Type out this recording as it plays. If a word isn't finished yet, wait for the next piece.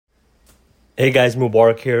Hey guys,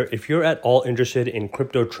 Mubarak here. If you're at all interested in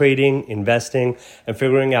crypto trading, investing, and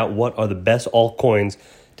figuring out what are the best altcoins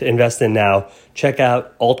to invest in now, check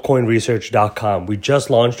out altcoinresearch.com. We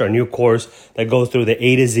just launched our new course that goes through the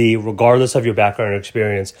A to Z, regardless of your background or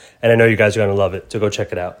experience, and I know you guys are going to love it, so go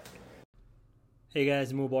check it out. Hey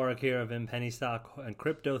guys, Mubarak here of Penny Stock and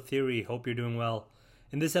Crypto Theory. Hope you're doing well.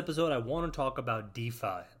 In this episode, I want to talk about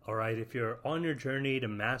DeFi. All right, if you're on your journey to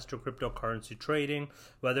master cryptocurrency trading,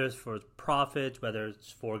 whether it's for profits, whether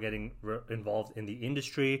it's for getting involved in the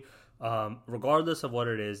industry, regardless of what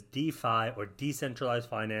it is, DeFi or decentralized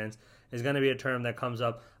finance is going to be a term that comes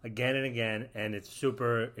up again and again, and it's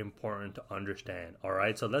super important to understand. All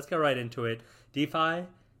right, so let's get right into it. DeFi,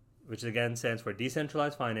 which again stands for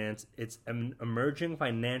decentralized finance, it's an emerging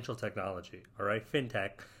financial technology, all right, fintech,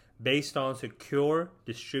 based on secure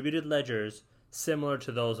distributed ledgers similar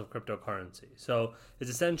to those of cryptocurrency. So it's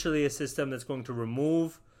essentially a system that's going to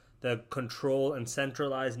remove the control and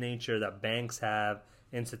centralized nature that banks have,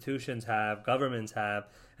 institutions have, governments have,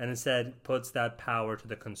 and instead puts that power to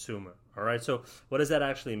the consumer. All right, so what does that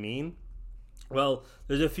actually mean? Well,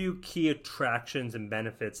 there's a few key attractions and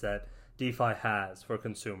benefits that DeFi has for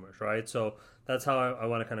consumers, right? So that's how I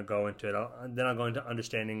want to kind of go into it. Then I'll go into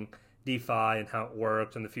understanding DeFi and how it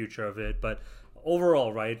works and the future of it. But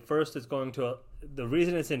overall, right, first it's going to, the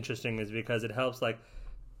reason it's interesting is because it helps like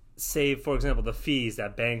save, for example, the fees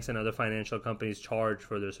that banks and other financial companies charge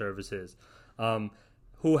for their services.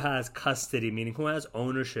 Who has custody, meaning who has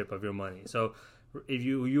ownership of your money? So if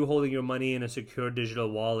you holding your money in a secure digital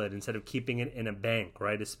wallet instead of keeping it in a bank,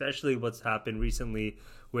 right? Especially what's happened recently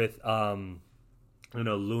with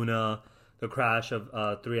Luna, the crash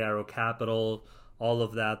of Three Arrow Capital, all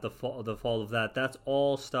of that, the fall of that, that's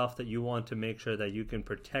all stuff that you want to make sure that you can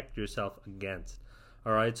protect yourself against.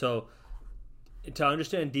 All right, so to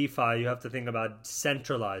understand DeFi, you have to think about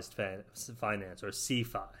centralized finance, or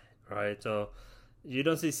CeFi, right? So you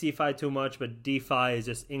don't see CeFi too much, but DeFi is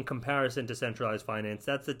just in comparison to centralized finance.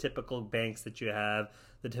 That's the typical banks that you have,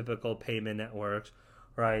 the typical payment networks,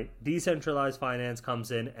 right? Decentralized finance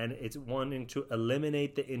comes in and it's wanting to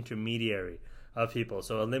eliminate the intermediary of people.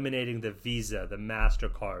 So eliminating the Visa, the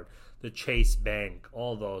MasterCard, the Chase Bank,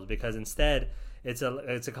 all those, because instead it's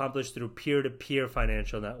accomplished through peer-to-peer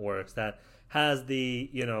financial networks that has the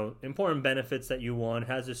important benefits that you want,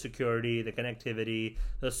 has the security, the connectivity,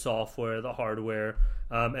 the software, the hardware,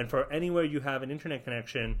 and for anywhere you have an internet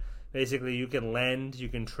connection, basically you can lend, you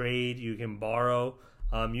can trade, you can borrow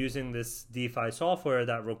using this DeFi software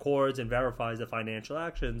that records and verifies the financial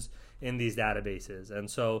actions in these databases. And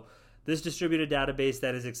so this distributed database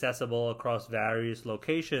that is accessible across various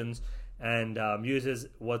locations and uses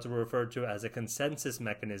what's referred to as a consensus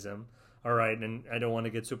mechanism. All right, and I don't want to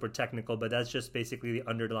get super technical, but that's just basically the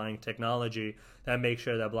underlying technology that makes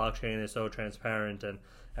sure that blockchain is so transparent and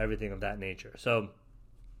everything of that nature. So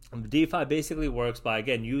DeFi basically works by,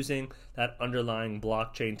 again, using that underlying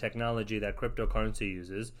blockchain technology that cryptocurrency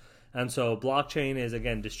uses. And so blockchain is,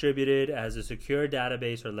 again, distributed as a secure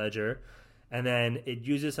database or ledger, and then it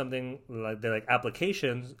uses something like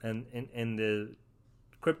applications, and in the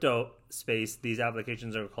crypto space, these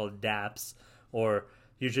applications are called dApps, or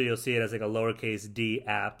usually you'll see it as like a lowercase d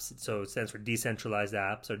apps, so it stands for decentralized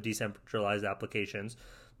apps or decentralized applications.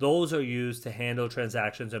 Those are used to handle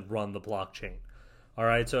transactions and run the blockchain. All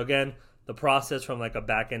right, so again, the process from like a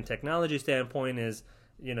back-end technology standpoint is,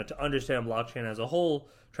 to understand blockchain as a whole,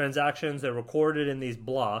 transactions are recorded in these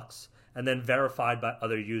blocks and then verified by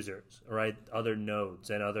other users, right? Other nodes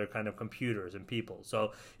and other kind of computers and people.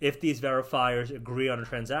 So if these verifiers agree on a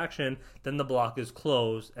transaction, then the block is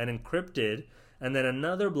closed and encrypted, and then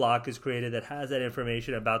another block is created that has that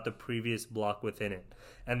information about the previous block within it.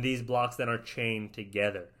 And these blocks then are chained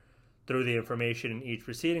together through the information in each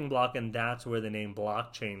preceding block, and that's where the name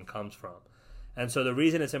blockchain comes from. And so the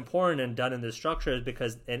reason it's important and done in this structure is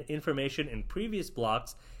because information in previous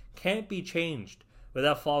blocks can't be changed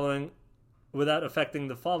without affecting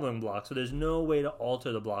the following block. So there's no way to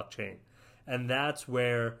alter the blockchain. And that's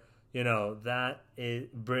where,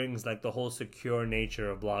 it brings like the whole secure nature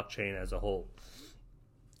of blockchain as a whole.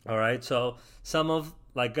 All right, so some of,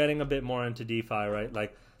 like, getting a bit more into DeFi, right?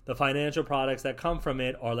 Like the financial products that come from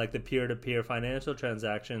it are like the peer-to-peer financial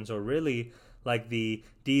transactions, or really like the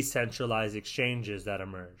decentralized exchanges that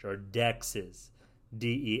emerge, or DEXs,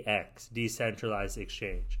 DEX, decentralized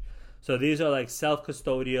exchange. So these are like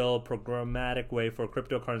self-custodial, programmatic way for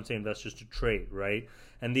cryptocurrency investors to trade, right?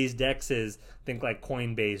 And these DEXs, think like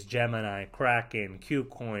Coinbase, Gemini, Kraken,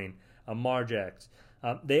 KuCoin, Margex.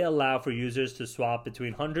 They allow for users to swap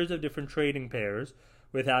between hundreds of different trading pairs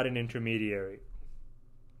without an intermediary.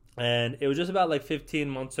 And it was just about like 15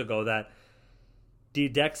 months ago that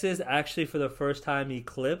DEXs actually for the first time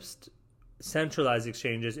eclipsed centralized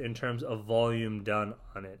exchanges in terms of volume done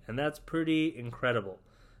on it. And that's pretty incredible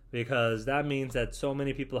because that means that so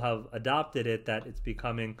many people have adopted it that it's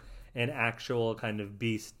becoming an actual kind of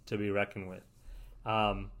beast to be reckoned with.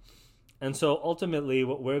 And so ultimately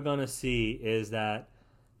what we're going to see is that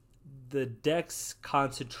the DEX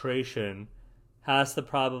concentration has to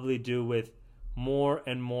probably do with more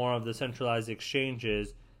and more of the centralized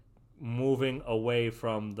exchanges moving away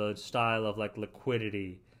from the style of like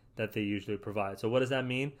liquidity that they usually provide. So what does that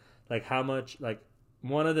mean? Like how much, like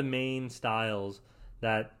one of the main styles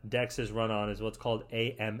that DEXs run on is what's called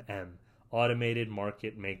AMM, Automated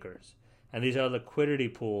Market Makers. And these are liquidity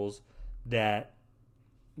pools that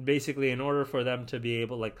basically in order for them to be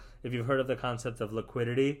able, like if you've heard of the concept of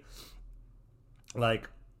liquidity, like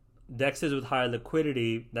DEXs with higher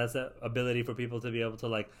liquidity, that's the ability for people to be able to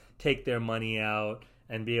like take their money out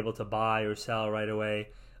and be able to buy or sell right away.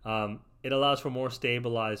 It allows for more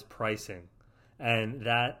stabilized pricing. And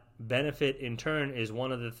that benefit in turn is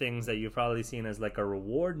one of the things that you've probably seen as like a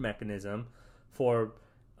reward mechanism for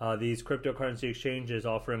these cryptocurrency exchanges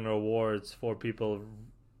offering rewards for people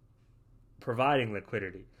providing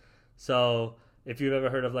liquidity. So if you've ever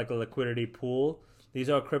heard of like a liquidity pool, these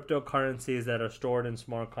are cryptocurrencies that are stored in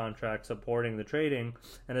smart contracts supporting the trading,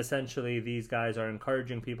 and essentially these guys are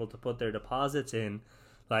encouraging people to put their deposits in,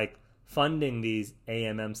 like funding these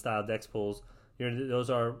AMM style DEX pools. Those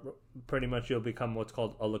are pretty much, you'll become what's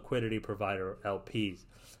called a liquidity provider, LPs.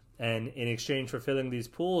 And in exchange for filling these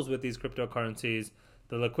pools with these cryptocurrencies,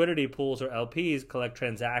 the liquidity pools or LPs collect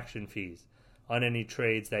transaction fees on any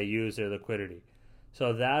trades that use their liquidity.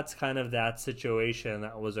 So that's kind of that situation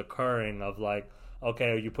that was occurring of like,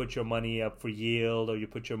 okay, you put your money up for yield, or you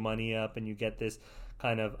put your money up and you get this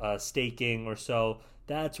kind of staking or so.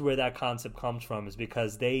 That's where that concept comes from, is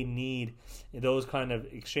because they need, those kind of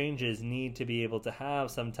exchanges need to be able to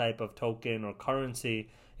have some type of token or currency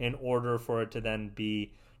in order for it to then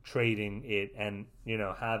be trading it and, you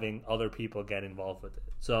know, having other people get involved with it.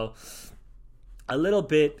 So a little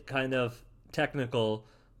bit kind of technical,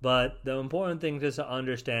 but the important thing is to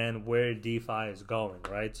understand where DeFi is going,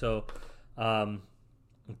 right? So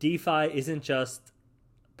DeFi isn't just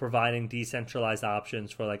providing decentralized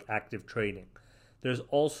options for like active trading. There's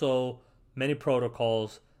also many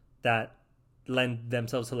protocols that lend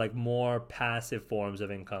themselves to like more passive forms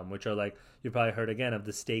of income, which are like, you probably heard again of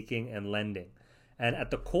the staking and lending. And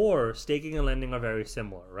at the core, staking and lending are very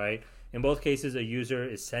similar, right? In both cases, a user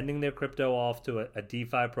is sending their crypto off to a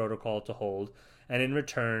DeFi protocol to hold, and in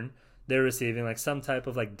return, they're receiving like some type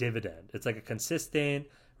of like dividend. It's like a consistent,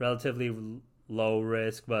 relatively low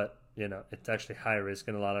risk, but you know, it's actually high risk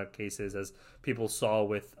in a lot of cases, as people saw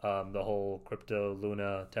with the whole crypto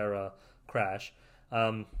Luna Terra crash.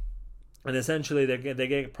 And essentially, they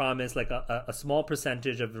get promised like a small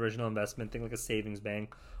percentage of the original investment, think like a savings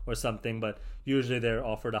bank or something, but usually they're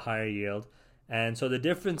offered a higher yield. And so the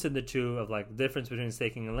difference in the two, of like difference between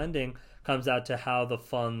staking and lending, comes out to how the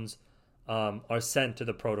funds are sent to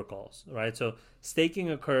the protocols, right? So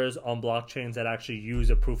staking occurs on blockchains that actually use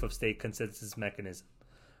a proof of stake consensus mechanism,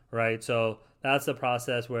 right? So that's the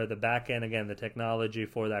process where the back end, again, the technology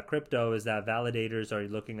for that crypto is that validators are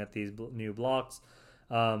looking at these new blocks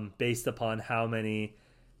based upon how many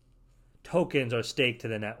tokens are staked to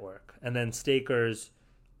the network. And then stakers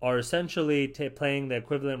are essentially playing the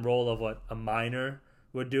equivalent role of what a miner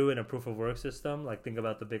would do in a proof of work system. Like think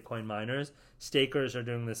about the Bitcoin miners. Stakers are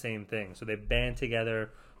doing the same thing. So they band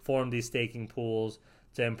together, form these staking pools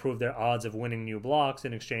to improve their odds of winning new blocks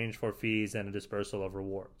in exchange for fees and a dispersal of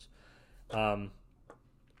rewards. On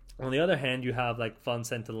the other hand, you have like funds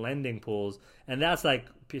sent to lending pools, and that's like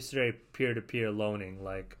straight peer-to-peer loaning,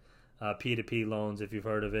 like P2P loans, if you've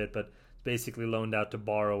heard of it, but basically loaned out to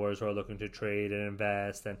borrowers who are looking to trade and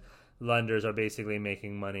invest, and lenders are basically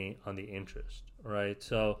making money on the interest, right?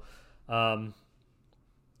 So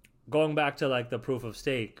going back to like the proof of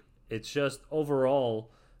stake, it's just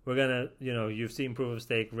overall we're gonna, you know, you've seen proof of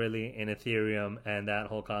stake really in Ethereum and that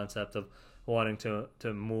whole concept of wanting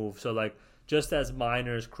to move. So like just as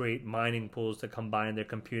miners create mining pools to combine their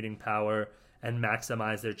computing power and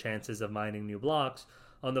maximize their chances of mining new blocks,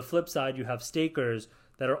 on the flip side you have stakers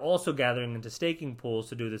that are also gathering into staking pools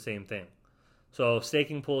to do the same thing. So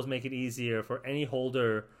staking pools make it easier for any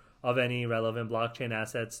holder of any relevant blockchain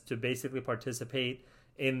assets to basically participate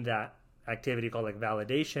in that activity called like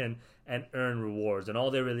validation and earn rewards. And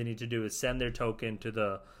all they really need to do is send their token to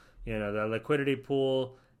the, you know, the liquidity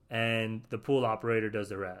pool, and the pool operator does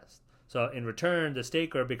the rest. So in return, the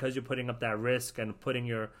staker, because you're putting up that risk and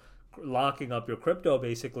locking up your crypto,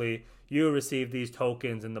 basically, you receive these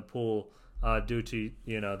tokens in the pool due to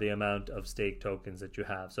the amount of stake tokens that you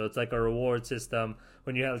have. So it's like a reward system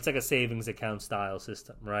it's like a savings account style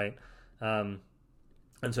system, right? And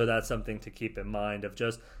so that's something to keep in mind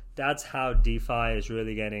that's how DeFi is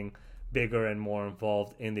really getting bigger and more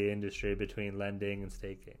involved in the industry between lending and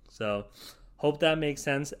staking. So hope that makes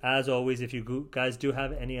sense. As always, if you guys do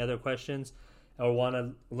have any other questions or want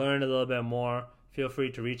to learn a little bit more, feel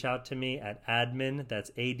free to reach out to me at admin,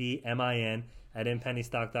 that's ADMIN, at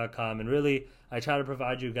inpennystock.com. And really, I try to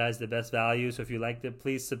provide you guys the best value. So if you liked it,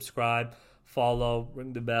 please subscribe, follow,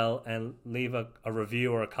 ring the bell, and leave a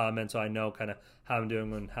review or a comment so I know kind of how I'm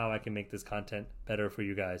doing and how I can make this content better for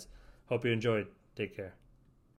you guys. Hope you enjoyed. Take care.